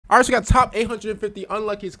All right, so we got top 850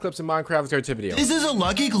 unluckiest clips in Minecraft. Let's go to video. This is a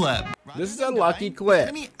lucky clip. This is a lucky clip. The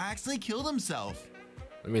enemy actually killed himself.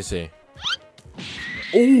 Let me see.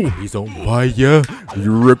 Oh, he's on fire.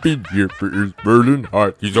 Ripping is burning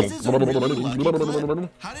hot. He's on.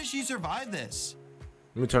 How did she survive this?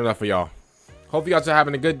 Let me turn it off for y'all. Hope you guys are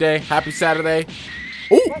having a good day. Happy Saturday.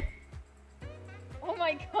 Oh. Oh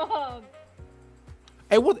my god.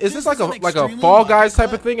 Hey, what is this like a Fall Guys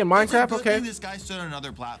type of thing in Minecraft? Okay. This guy stood on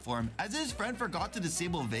another platform as his friend forgot to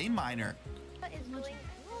disable vein miner.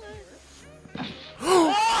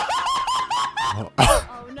 Oh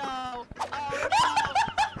no.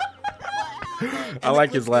 I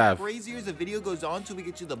like his laugh. Crazier as the video goes on till we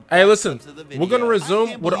get to the Hey, listen, we're gonna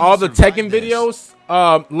resume with all the Tekken videos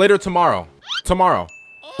later tomorrow.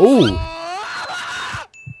 Ooh.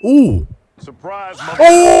 Ooh. Surprise.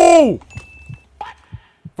 Oh.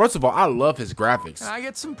 First of all, I love his graphics. Can I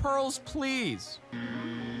get some pearls, please?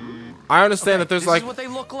 I understand that there's this like. Is what they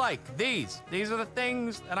look like. These are the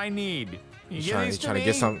things that I need. He's trying to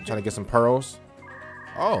get some pearls.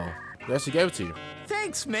 Oh, they actually gave it to you.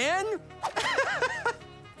 Thanks, man.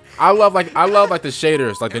 I love like the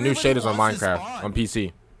shaders, like the new shaders on Minecraft on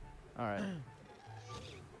PC. All right.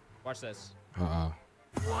 Watch this.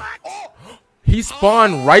 He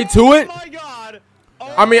spawned right to it. Oh my god.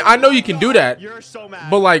 Oh, I mean, I know you can do that. You're so mad.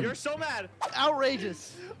 But like, you're so mad.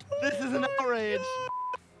 Outrageous. This is an outrage.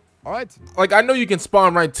 All right. Like, I know you can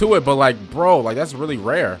spawn right to it, but like, bro, like that's really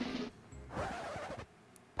rare.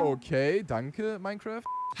 Okay, danke, Minecraft.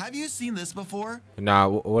 Have you seen this before? Nah,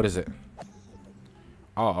 what is it?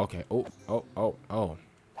 Oh, okay. Oh,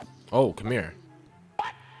 come here.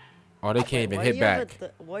 Oh, they can't even hit back.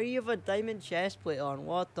 Why do you have a diamond chest plate on?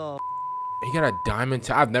 What the? He got a diamond.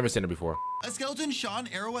 I've never seen it before. A skeleton shot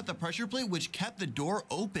an arrow at the pressure plate, which kept the door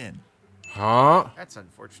open. Huh? That's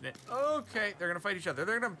unfortunate. Okay, they're gonna fight each other.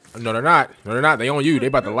 They're gonna. No, they're not. No, they're not. They on you. They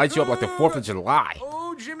about to light you up like the 4th of July.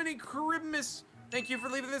 Oh, Jiminy Christmas. Thank you for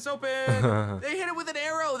leaving this open. They hit it with an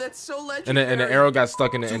arrow. That's so legendary. And the arrow got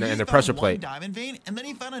stuck in the pressure plate. One diamond vein, and then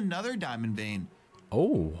he found another diamond vein.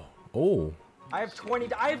 Oh. I have 20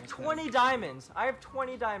 diamonds. I have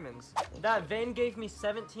 20 diamonds. That vein gave me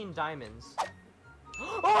 17 diamonds.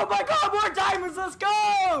 Oh my god, more diamonds, let's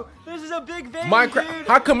go! This is a big vein, Minecraft, dude.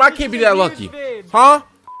 how come I can't be that lucky? Huh?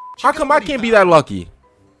 How come I can't be that lucky?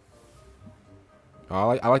 Oh,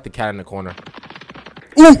 I like the cat in the corner.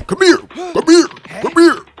 Ooh, come here! Come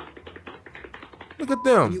here! Look at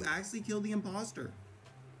them. You actually killed the imposter.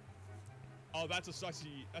 Oh, that's a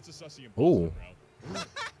sussy imposter, Ooh. bro.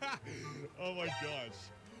 Oh my gosh.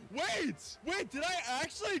 Wait, did I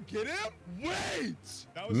actually get him? Wait!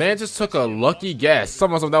 Man just took a lucky guess.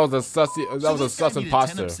 Someone that was a sus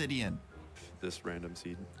imposter. This random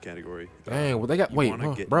seed category. Dang, well they got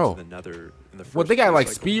bro. What they got like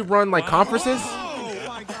speed run like conferences? Oh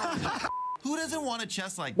my god. Who doesn't want a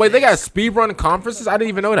chest like Wait, this? they got speed run conferences? I didn't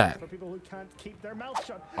even know that. For people who can't keep their mouth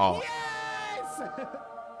shut. Oh. Yes!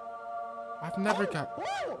 I've never got.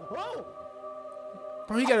 Whoa!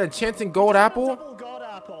 Bro, he got a enchanting gold apple. Double god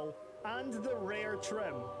apple and the rare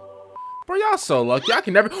trim. Bro, y'all so lucky. I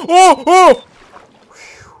can never. Oh!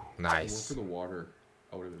 Nice. For the water,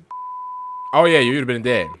 I would have been. Oh yeah, you would have been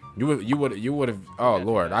dead. You would have. Oh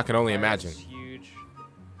Lord, I can only imagine. Huge.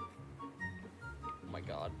 Oh my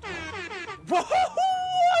god.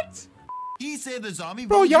 What? He saved the zombie.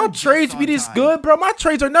 Bro, y'all trades be this good, bro. My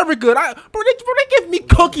trades are never good. Bro, they give me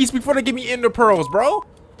cookies before they give me ender pearls, bro.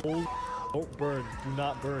 Don't burn. Do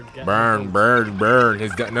not burn. Burn.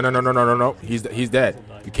 He's dead. No. He's dead.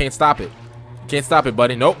 You can't stop it. You can't stop it,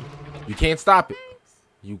 buddy. Nope. You can't stop it.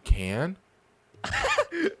 You can?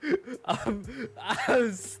 I'm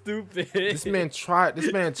stupid. This man tried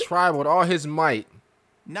with all his might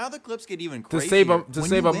Now the clips get even crazier. to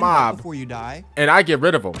save a mob before you die. and I get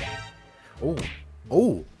rid of him.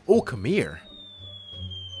 Oh, come here.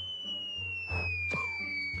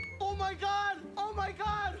 Oh my god.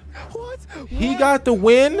 What? He got the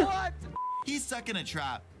win. What? He's stuck in a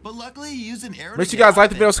trap, but luckily he used an arrow. Make sure you guys like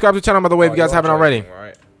the video, subscribe to the channel by the way if you guys haven't already.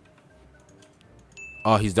 Right.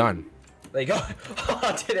 Oh, he's done. There you go.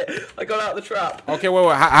 I did it. I got out of the trap. Okay,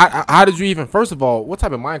 wait. How did you even? First of all, what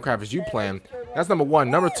type of Minecraft is you playing? That's number one.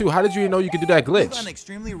 Number two, how did you know you could do that An glitch?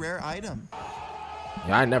 extremely rare item.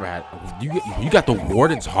 Yeah, I never had. You got the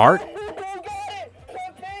Warden's heart?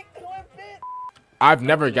 I've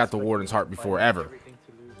never got the Warden's heart before, ever.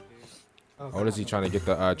 Oh, what is he trying to get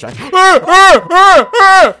the track?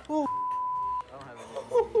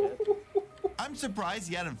 I'm surprised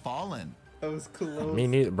he hadn't fallen. That was close. Me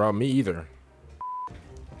neither, bro. Me either.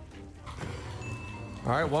 All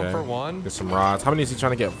right, Okay. 1 for 1. Get some rods. How many is he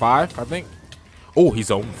trying to get? 5, I think. Oh,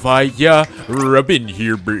 he's on fire. Rubbing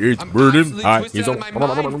here, it's burning hot. He's on.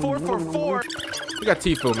 4 for 4. We got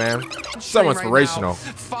Tifu, man. So inspirational.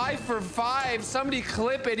 5 for 5. Somebody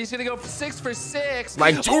clip it. He's gonna go 6 for 6.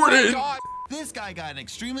 Like Jordan. Oh This guy got an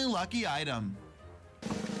extremely lucky item.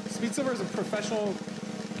 Speed Silver is a professional.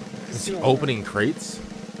 Is he opening crates?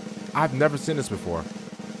 I've never seen this before.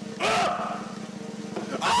 Oh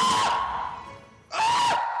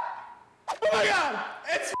my god!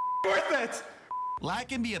 It's worth it! Lag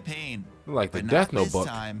can be a pain. Like the but Death not this Notebook.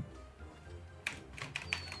 time.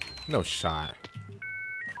 No shot.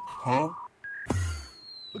 Huh?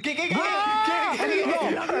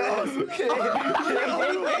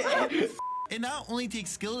 It not only takes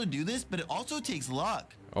skill to do this, but it also takes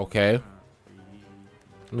luck. Okay.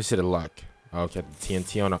 Let me see the luck. Okay, the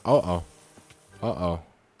TNT on the. Uh-oh. Uh-oh.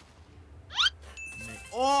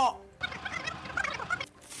 Oh!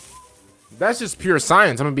 That's just pure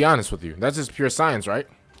science. I'm gonna be honest with you. That's just pure science, right?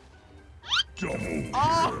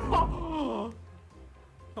 Oh!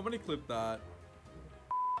 Somebody clip that.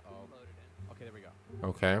 Okay, there we go.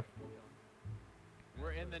 Okay.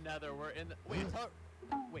 We're in the nether. We're in the.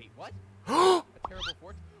 Wait, what? A terrible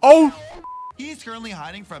fortune. Oh! He's currently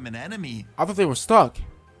hiding from an enemy. I thought they were stuck.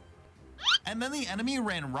 And then the enemy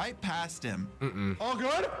ran right past him. All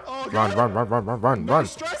good? All good? Run. No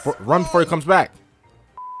stress? Run before he comes back.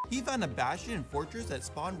 He found a bastion and fortress that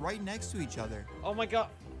spawned right next to each other. Oh my god.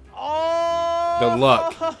 Oh! The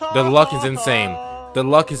luck. The luck is insane. The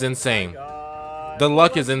luck is insane. The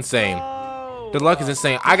luck is insane. The luck is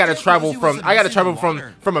insane. I gotta travel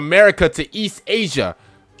from America to East Asia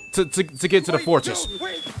to get to the fortress. No,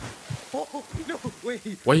 wait. Oh, no,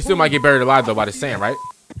 wait. Well, he still might get buried alive though by the sand, right?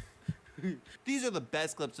 These are the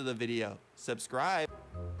best clips of the video. Subscribe.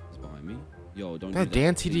 It's behind me. Yo, don't That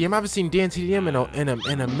Dan TDM. I haven't seen Dan TDM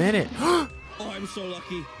in a minute. Oh, I'm so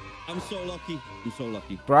lucky. I'm so lucky. I'm so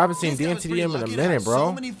lucky. Bro, I haven't seen This guy Dan was pretty TDM in a lucky to minute, have bro.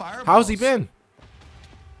 so many fireballs. How's he been?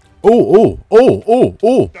 Oh,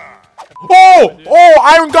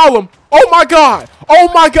 Iron Golem. Oh my god.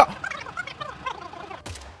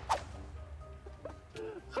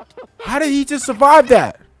 How did he just survive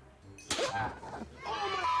that?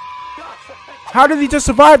 How did he just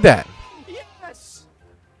survive that? Yes.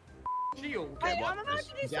 Shield. I'm about to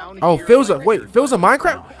do something. Oh, Phil's a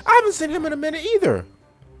Minecraft? I haven't seen him in a minute either.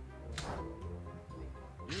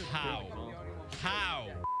 How? How?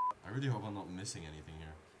 I really hope I'm not missing anything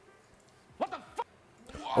here.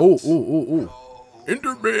 Oh.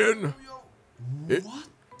 Enderman.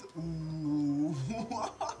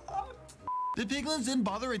 The piglins didn't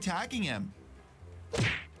bother attacking him.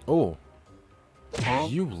 Oh.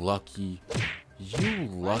 You lucky. You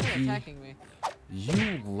lucky.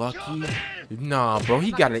 You lucky. Nah, bro,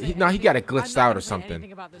 he got it. He got it glitched out or something.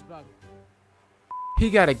 He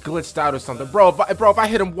got it glitched out or something, bro. If I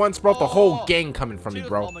hit him once, bro, the whole gang coming from me,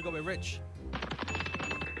 bro. Oh my god, we're rich.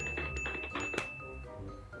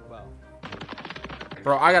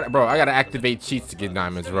 Bro, I gotta activate cheats to get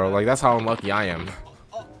diamonds, bro. Like that's how unlucky I am.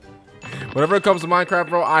 Whenever it comes to Minecraft,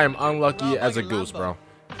 bro, I am unlucky as a goose, bro.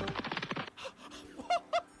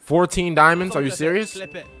 14 diamonds? Are you serious?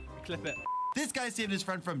 Clip it. Clip it. This guy saved his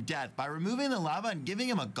friend from death by removing the lava and giving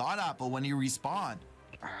him a god apple when he respawned.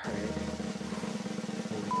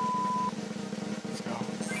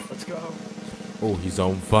 Let's go. Oh, he's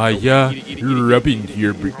on fire. Rubbing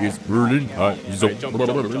here, it's burning hot. He's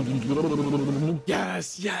on.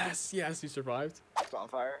 Yes, you survived. It's on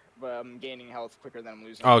fire, but I'm gaining health quicker than I'm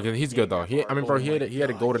losing. Oh, okay, he's good though. Bro, he had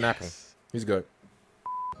a golden apple. He's good.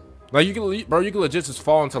 Like you can legit just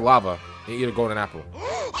fall into lava and eat a golden apple.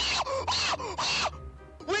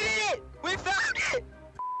 We did it! We found it!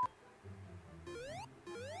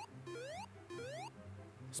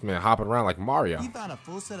 This man hopping around like Mario. He found a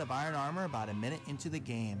full set of iron armor about a minute into the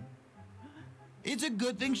game. It's a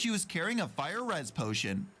good thing she was carrying a fire res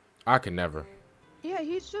potion. I could never. Yeah,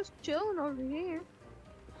 he's just chilling over here.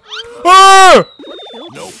 Ah!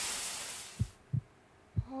 Nope.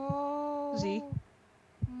 Oh Z.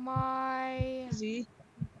 my Z.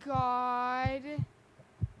 god.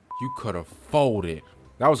 You could have folded.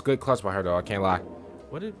 That was good clutch by her though. I can't lie.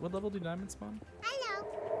 What level do diamonds spawn? Hello.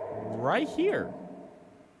 Right here.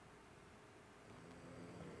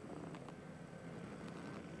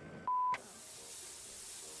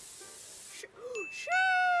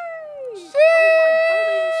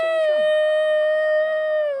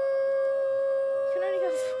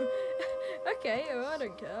 Okay, oh, I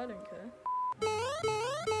don't care.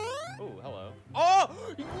 Oh, hello. Oh,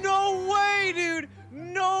 no way, dude.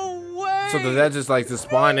 No way. So does that just like to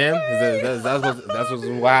spawn in? That's what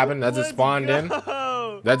happened? That just spawned in?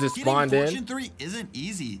 That just spawned Getting in? Fortune 3 isn't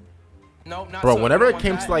easy. Nope, not Bro, so. whenever I it don't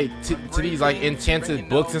came want to that. like to these like enchanted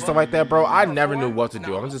books and stuff like that, bro, I never knew what to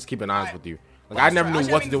do. I'm just keeping honest with you. Like I never knew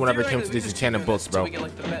what to do whenever it came to these enchanted books, bro.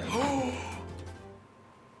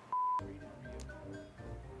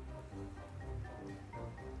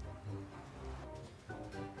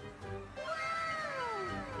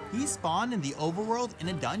 He spawned in the overworld in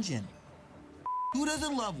a dungeon. Who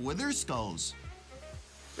doesn't love wither skulls?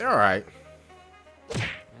 They're all right.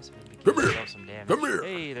 Come here. Come here.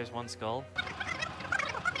 Hey, there's one skull.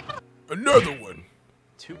 Another one.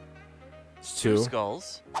 Two. It's Two two.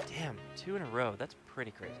 skulls. Damn, 2 in a row. That's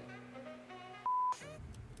pretty crazy.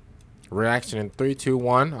 Reaction in 3, 2,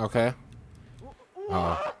 1. Okay.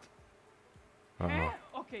 Uh-oh.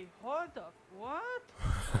 Okay, hold up. What?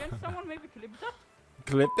 Can someone maybe clip that?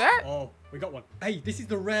 Clip that? Oh, we got one. Hey, this is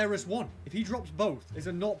the rarest one. If he drops both, there's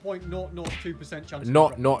a 0.002% chance.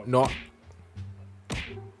 Not.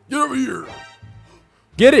 Get over here.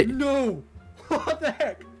 Get it. No. What the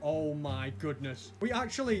heck? Oh my goodness. We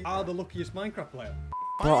actually are the luckiest Minecraft player.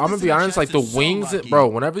 Bro, I'm gonna be honest, like the wings, bro,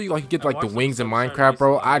 whenever you like get like the wings in Minecraft,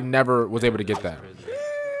 bro, I never was able to get that.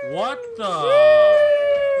 What the?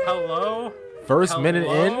 Hello? First minute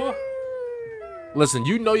in? Listen,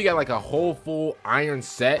 you know you got like a whole full iron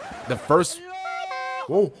set. The first...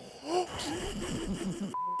 Whoa.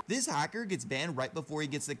 This hacker gets banned right before he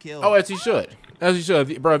gets the kill. Oh, as he should. As he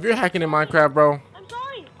should. Bro, if you're hacking in Minecraft, bro... I'm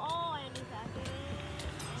sorry. Oh, I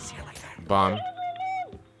understand. Bomb.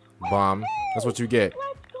 Bomb. That's what you get.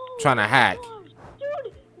 Trying to hack.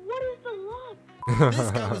 Dude, what is the luck?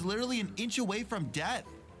 This guy was literally an inch away from death.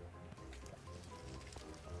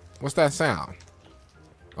 What's that sound?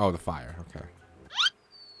 Oh, the fire. Okay.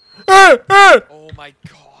 Oh my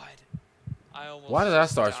god. I almost Why did I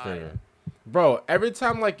start died. screaming? Bro, every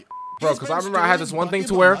time like... Bro, He's because I been remember I had this stealing one thing bucket,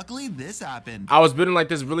 to but where... Luckily, this happened. I was building like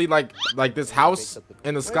this really like this house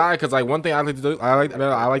in the sky because like one thing I like to do I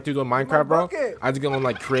like to do in Minecraft, bro. I like to go on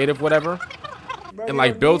like creative whatever and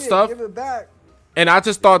like build stuff. And I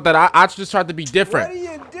just thought that I just tried to be different. What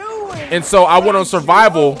are you doing? And so I went on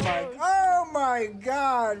survival. Oh my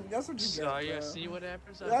god. That's what you get. So you see what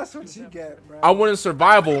happens? That's what you get, bro. I went in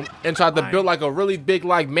survival and tried to build like a really big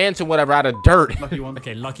like mansion whatever out of dirt. Lucky one.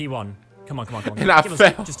 Okay, lucky one. Come on. And I Give us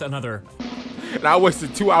fell. just another. And I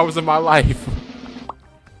wasted 2 hours of my life.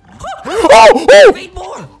 Oh! 8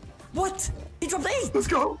 more! What? He dropped 8! Let's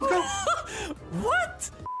go. What?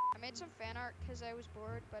 I made some fan art because I was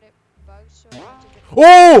bored, but it bugged, so I had to get...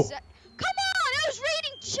 Oh! Come on! I was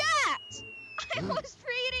reading chat! I was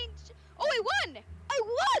reading... Oh, I won! I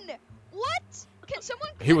won! What? Can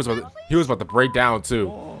someone... He was about to break down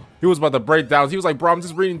too. He was about to break down. He was like, bro, I'm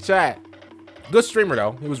just reading chat. Good streamer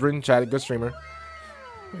though. He was reading chat. Good streamer.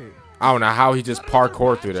 I don't know how he just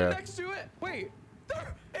parkour through there. Wait,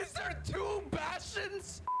 is there 2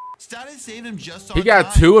 bastions? Status saved him just on He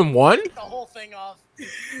got time. 2 and 1? The whole thing off.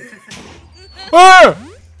 Ah!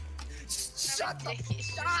 Shut the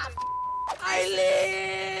f I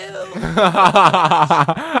live!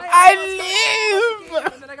 I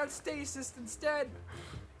live! And then I got stasis instead.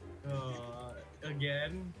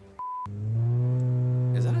 Again?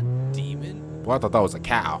 Is that a demon? Well, I thought that was a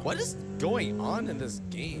cow. What is going on in this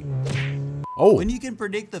game? Oh. When you can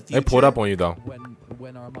predict the future. They pulled up on you though.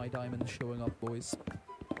 When are my diamonds showing up, boys?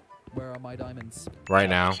 Where are my diamonds? Right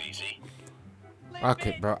now.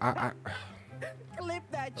 Okay, bro.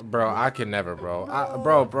 Bro, I can never, bro.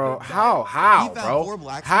 Bro. How, He found bro? 4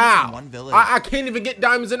 blacksmiths How? in one village. I can't even get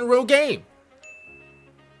diamonds in a real game.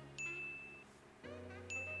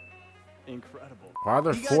 Incredible. Why are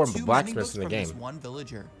there He got 4 2 blacksmiths in the mining books game? from this one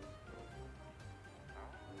villager.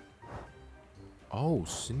 Oh,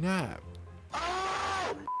 snap.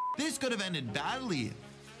 This could have ended badly.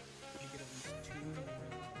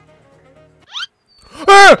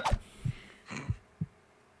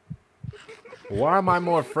 Why am I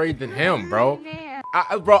more afraid than him, bro?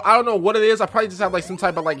 Bro, I don't know what it is. I probably just have like some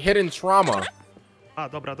type of like hidden trauma.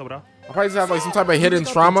 Dobra. I probably just have like some type of hidden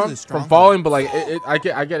trauma from falling, but like I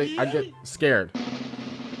get scared.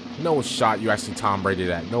 No shot you actually Tom Brady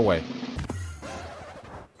that. No way.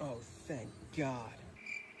 Oh, thank God.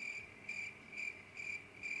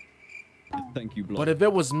 Thank you, Block. But if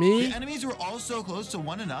it was me, The enemies were all so close to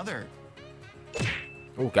one another.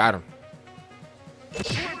 oh, got him.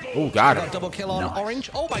 Oh, got him. Double kill on orange.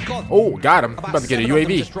 Oh my god. Oh, got him. He about to get a 7 of them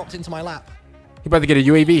UAV. just dropped into my lap. He about to get a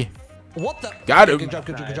UAV. What the? Got him. Good job.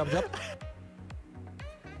 It's a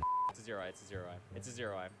 0-eye. It's a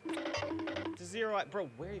 0-eye. It's a 0-eye. Bro,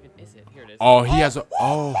 where even is it? Here it is. Oh, he has a.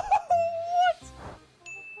 Oh.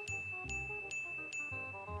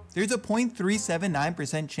 There's a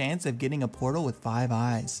 0.379% chance of getting a portal with 5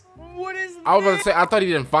 eyes. What is I was about to say, I thought he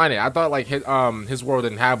didn't find it. I thought like his world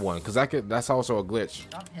didn't have one, cause that's also a glitch.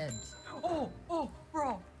 Drop heads. Oh,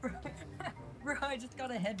 bro. Bro, I just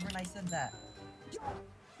got a head when I said that. You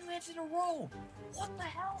answered a roll. What the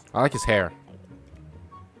hell? I like his hair.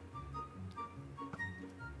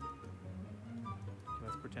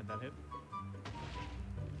 Let's pretend that hit.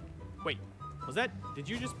 Wait, was that? Did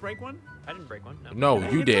you just break one? I didn't break one. No,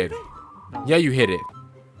 you did. Yeah, you hit it.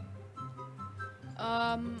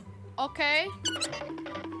 Okay.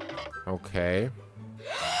 Okay.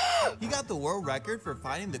 He got the world record for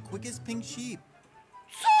finding the quickest pink sheep.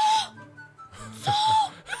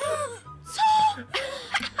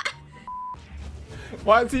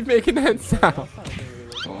 Why is he making that sound?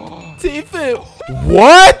 Tifa,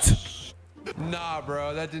 what? Nah,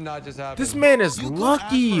 bro, that did not just happen. This man is You could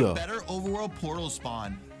lucky. ask for a better overworld portal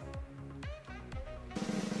spawn.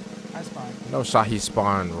 I spawned. No shot, he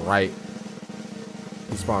spawned right.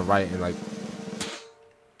 He spawned right and like.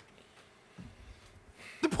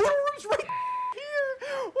 The portal room's right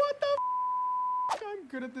here. What the? I'm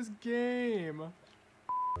good at this game.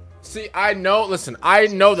 See, I know. Listen, I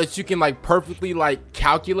know that you can like perfectly like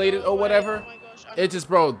calculate it or whatever. It just,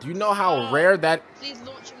 bro. Do you know how rare that? Please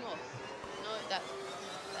launch him off. No, that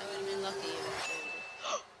would have been lucky.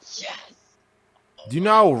 Yes. Do you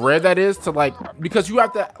know how rare that is to like? Because you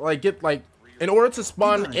have to like get like in order to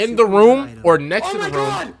spawn in the room or next to the room.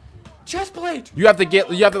 God! Chest plate. You have to get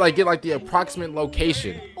like the approximate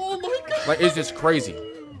location. Oh my god. Like it's just crazy.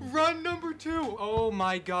 Run number 2. Oh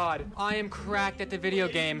my god. I am cracked at the video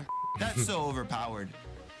game. That's so overpowered.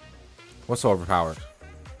 What's so overpowered?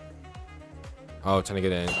 Oh, trying to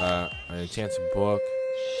get an enchanted book.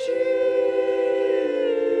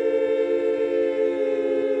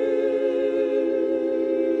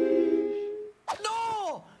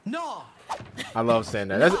 No. I love saying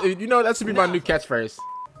that. That's, you know, that should be my new catchphrase.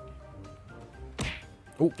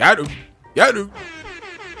 Oh, got him. Got him.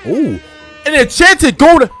 Ooh, an enchanted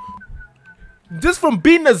gold. Just from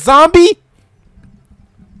beating a zombie.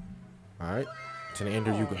 All right,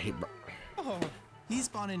 Andrew, you go. Hey, bro. He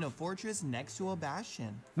spawned in a fortress next to a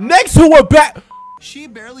bastion. Next to a bat. She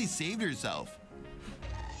barely saved herself.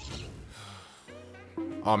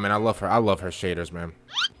 Oh man, I love her. I love her shaders, man.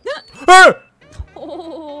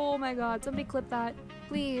 Oh my god, somebody clip that.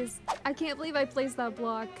 Please. I can't believe I placed that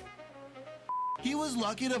block. He was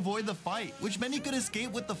lucky to avoid the fight, which meant he could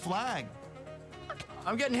escape with the flag.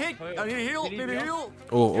 I'm getting hit. I need a heal. Need a heal.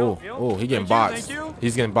 Oh, he getting boxed. Thank you.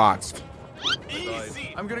 He's getting boxed.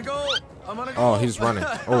 Easy. I'm gonna go. I'm gonna go. Oh, he's running.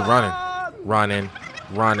 Oh, running.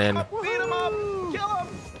 Running. Beat him up. Kill him.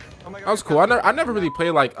 Oh my god. That was cool. I never really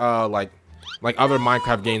played like other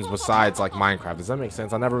Minecraft games besides like Minecraft. Does that make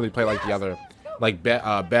sense? I never really played like the other like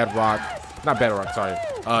Bedrock, not Bedrock, sorry.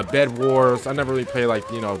 Bed Wars. I never really played like,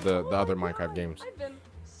 you know, the other Minecraft games.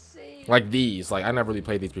 Like these. Like I never really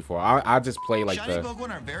played these before. I just play like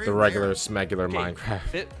the regular smegular Minecraft.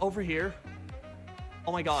 Fit over here.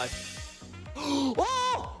 Oh my god. Oh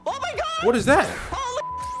my god. What is that?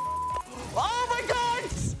 Oh my god.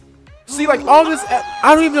 See, like all this,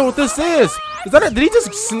 I don't even know what this is. Is that did he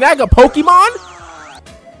just snag a Pokemon?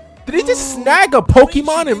 Did he just snag a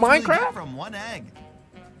Pokemon in Minecraft? From one egg.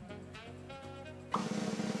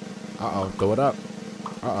 Uh-oh, throw it up.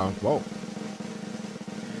 Uh-oh, whoa.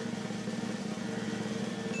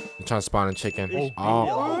 I'm trying to spawn a chicken.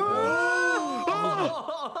 Oh.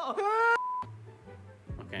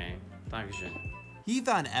 Okay, dankeschön. He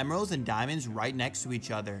found emeralds and diamonds right next to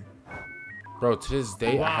each other. Bro, to this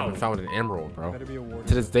day, I haven't found an emerald, bro. Better be awarded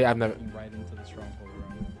To this day, I've never... right into the stronghold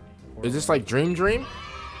room. Is this like Dream?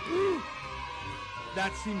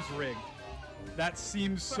 That seems rigged. That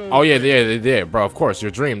seems so. Oh yeah, they did, bro. Of course, your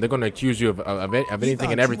dream. They're gonna accuse you of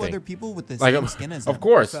anything and everything. Other people with the like, same skin as of him.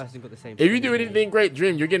 course. Got the same If you skin do as anything great,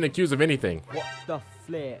 dream, you're getting accused of anything. What the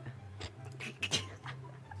flip?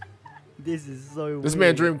 This is so This weird.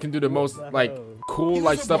 man Dream can do the most like cool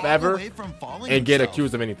like stuff ever and get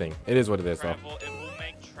accused of anything. It is what it is, though. It will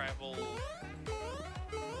make travel.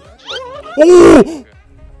 Oh!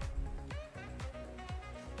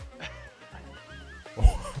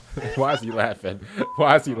 Why is he laughing?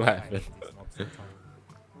 Why is he laughing?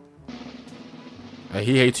 Hey,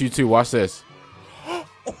 he hates you too. Watch this.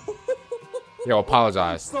 Yo,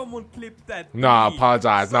 apologize. Someone clip that. Nah,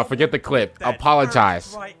 apologize. Nah, forget the clip.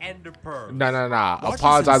 Apologize. Nah.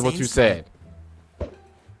 Apologize what you said.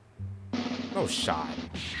 No shot.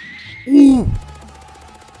 Ooh.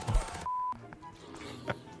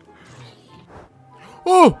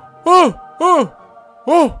 Oh.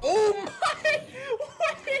 Oh my!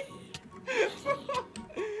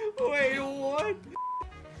 Wait, what?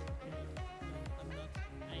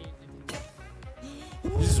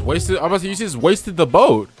 just wasted. I was. You just wasted the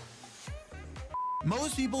boat.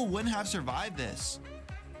 Most people wouldn't have survived this.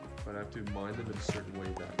 But I have to mine them in a certain way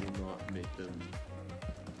that will not make them.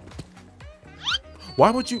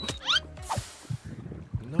 Why would you?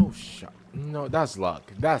 No shot. No, that's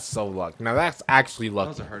luck. That's so luck. Now that's actually luck. That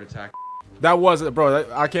was a heart attack. That wasn't, bro.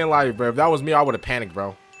 I can't lie to you, bro. If that was me, I would have panicked,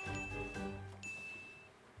 bro.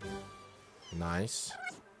 Nice.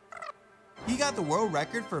 He got the world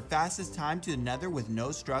record for fastest time to the nether with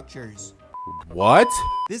no structures. What?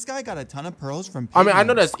 This guy got a ton of pearls from I mean, I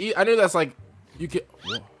know pigments. that's. I know that's like. You can.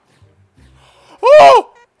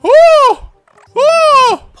 Oh! Oh!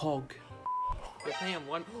 Oh! Pog. Damn,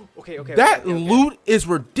 one. Okay, okay. That okay, okay. loot is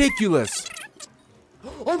ridiculous.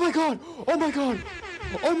 Oh my god! Oh my god!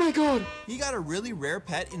 Oh my god! He got a really rare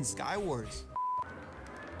pet in Sky Wars.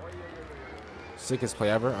 Sickest play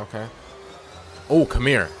ever. Okay. Oh, come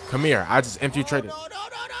here. Come here. I just infiltrated.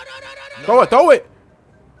 Throw it. Throw it.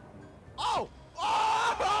 Oh!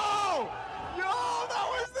 Oh! Yo, that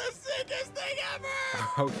was the sickest thing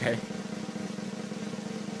ever! Okay.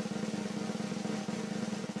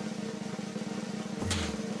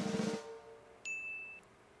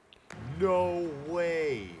 No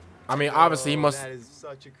way. I mean, obviously he must. That is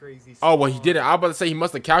such a crazy. Oh, well, he did it. I was about to say he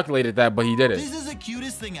must have calculated that, but he did it. This is the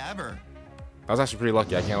cutest thing ever. I was actually pretty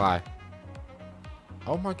lucky. I can't lie.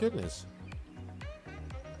 Oh my goodness.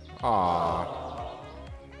 Aw.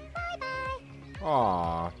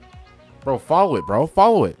 Aw. Bro, follow it, bro.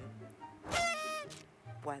 Follow it.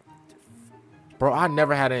 What? Bro, I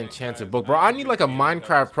never had an enchanted book, bro. I need like a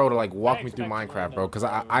Minecraft pro to like walk me through Minecraft, bro, because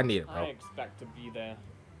I need it, I bro. expect to be there.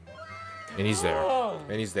 And he's there.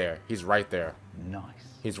 And he's there. He's right there. Nice.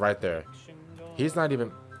 He's right there. He's not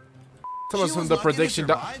even. Tell She us from was the lucky to prediction.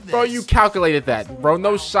 survive Bro, this. you calculated that. Bro,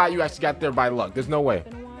 no shot. You actually got there by luck. There's no way.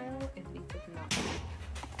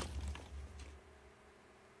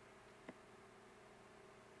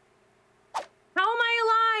 How am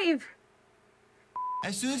I alive?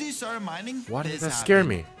 As soon as he started mining, Why did this that scare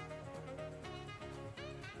happened. me?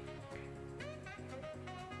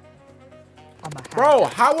 Bro,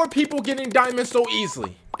 how are people getting diamonds so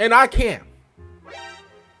easily? And I can't.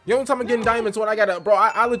 The only time I'm getting diamonds when I gotta, bro,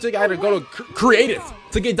 I legit gotta go to creative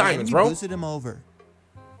to get diamonds, And you bro. boosted him over.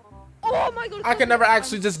 Oh my god. I can never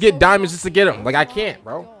actually just get diamonds just to get them. Like, I can't,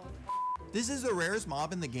 bro. This is the rarest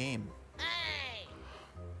mob in the game.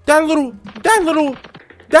 That little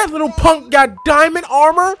punk got diamond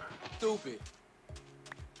armor? Stupid.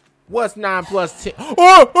 What's 9 plus 10?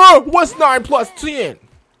 Oh, what's 9 plus 10?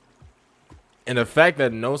 And the fact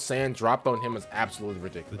that no sand dropped on him is absolutely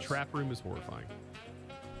ridiculous. The trap room is horrifying.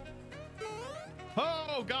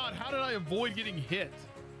 Oh god, how did I avoid getting hit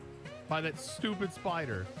by that stupid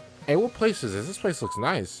spider? Hey, what place is this? This place looks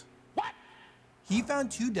nice. He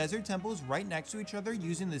found 2 desert temples right next to each other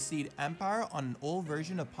using the seed Empire on an old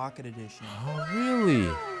version of Pocket Edition. Oh, really?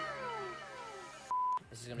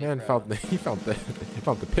 This is gonna be Man, incredible. he found the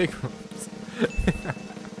pig rooms. Hit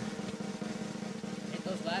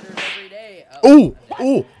those ladders every day. Ooh,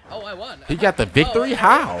 ooh. Oh, I won. He got the victory?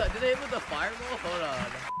 How? Did they hit with the fireball? Hold on.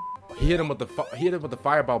 He hit him with the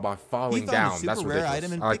fireball by falling He found down. a super That's rare ridiculous.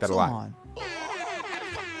 item in I like that a lot. Pixelmon.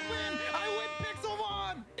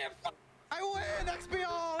 I win! XP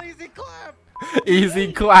all! Easy clap!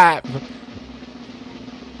 Easy clap.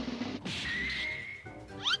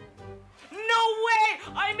 No way!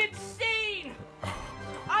 I'm insane!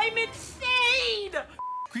 I'm insane!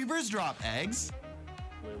 Creepers drop eggs.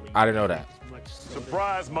 I didn't know that.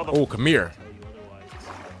 Surprise, mother. Oh, come here.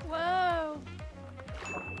 Whoa.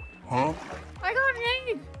 Huh? I got an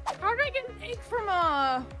egg. How did I get an egg from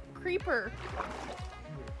a creeper?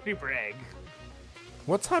 Creeper egg.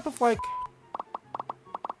 What type of like?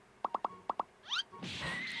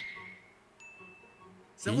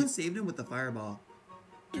 Someone saved him with the fireball.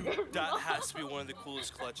 Dude, that has to be one of the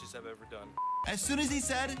coolest clutches I've ever done. As soon as he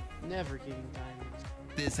said, Never getting diamonds.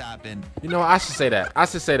 this happened. You know, I should say that. I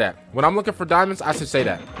should say that. When I'm looking for diamonds, I should say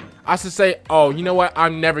that. I should say, oh, you know what?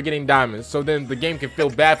 I'm never getting diamonds. So then the game can feel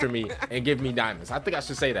bad for me and give me diamonds. I think I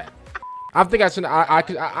should say that. I think I should. I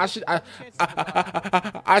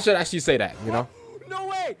should actually say that. You know. No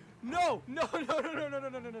way! No! No! No! No! No! No! No!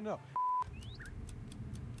 No! No! No!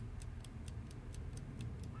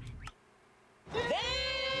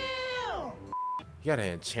 You got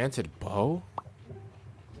an enchanted bow?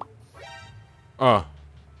 Oh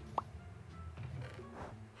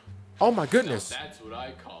my goodness. That's what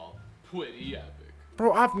I call pretty epic.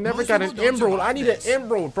 Bro, I've never Most got people an don't emerald. I survive need this. an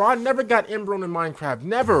emerald, bro. I never got emerald in Minecraft.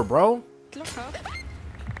 Never, bro.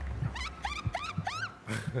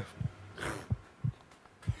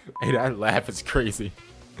 Hey, that laugh is crazy.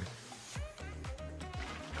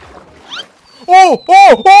 Oh!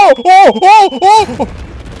 Oh! Oh! Oh! Oh! Oh!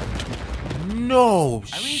 No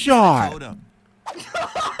shot.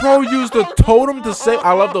 Bro used the totem to save.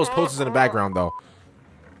 I love those posters in the background though.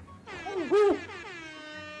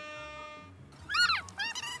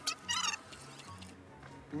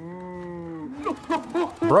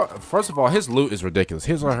 Bro, first of all, his loot is ridiculous.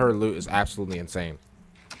 His or her loot is absolutely insane.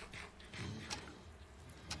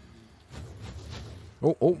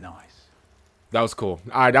 Oh, oh, nice. That was cool.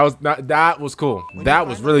 All right, that was cool. That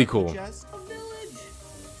was really cool. Yes.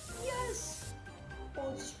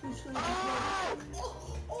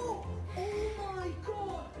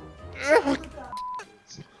 Oh my god.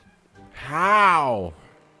 How?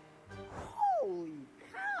 Holy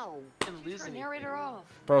cow. Losing narrator off.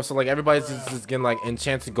 Bro, so like everybody's just getting like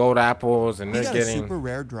enchanted gold apples and they're getting super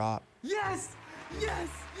rare drop. Yes! Yes!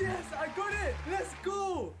 Yes! I got it! Let's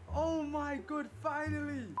go! Oh my god,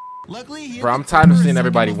 finally! Luckily, bro, I'm tired of seeing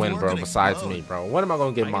everybody win, bro, besides me, bro. When am I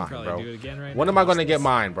gonna get mine, bro? When am I gonna get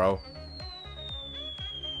mine, bro?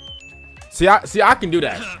 See, I can do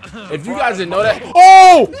that. If you guys didn't know that,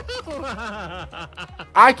 oh!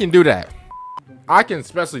 I can do that. I can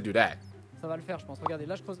especially do that. Ça va le faire, je pense. Regardez,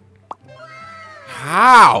 là je creuse.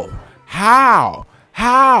 How? How?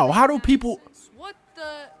 How do people? What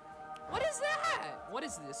the? What is that? What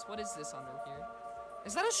is this? What is this under here?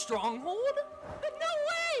 Is that a stronghold? No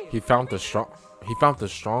way! He found the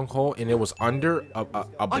stronghold, and it was under a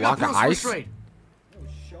block of ice.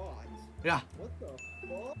 Yeah. What the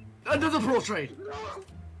fuck? Another portrayed.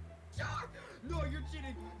 No, you're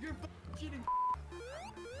cheating. You're cheating.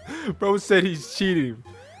 Bro said he's cheating.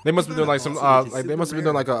 They must be doing like some like they must be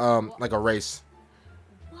doing like a race.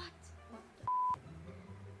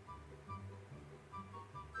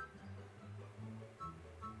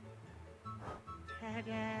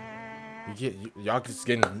 Y'all just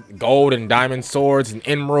getting gold and diamond swords and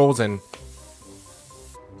emeralds and.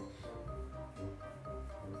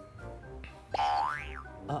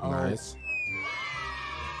 Nice.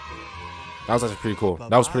 That was actually pretty cool.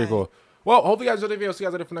 That was pretty cool. Well, hopefully you guys enjoyed the video. See you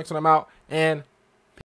guys later for the next one. I'm out and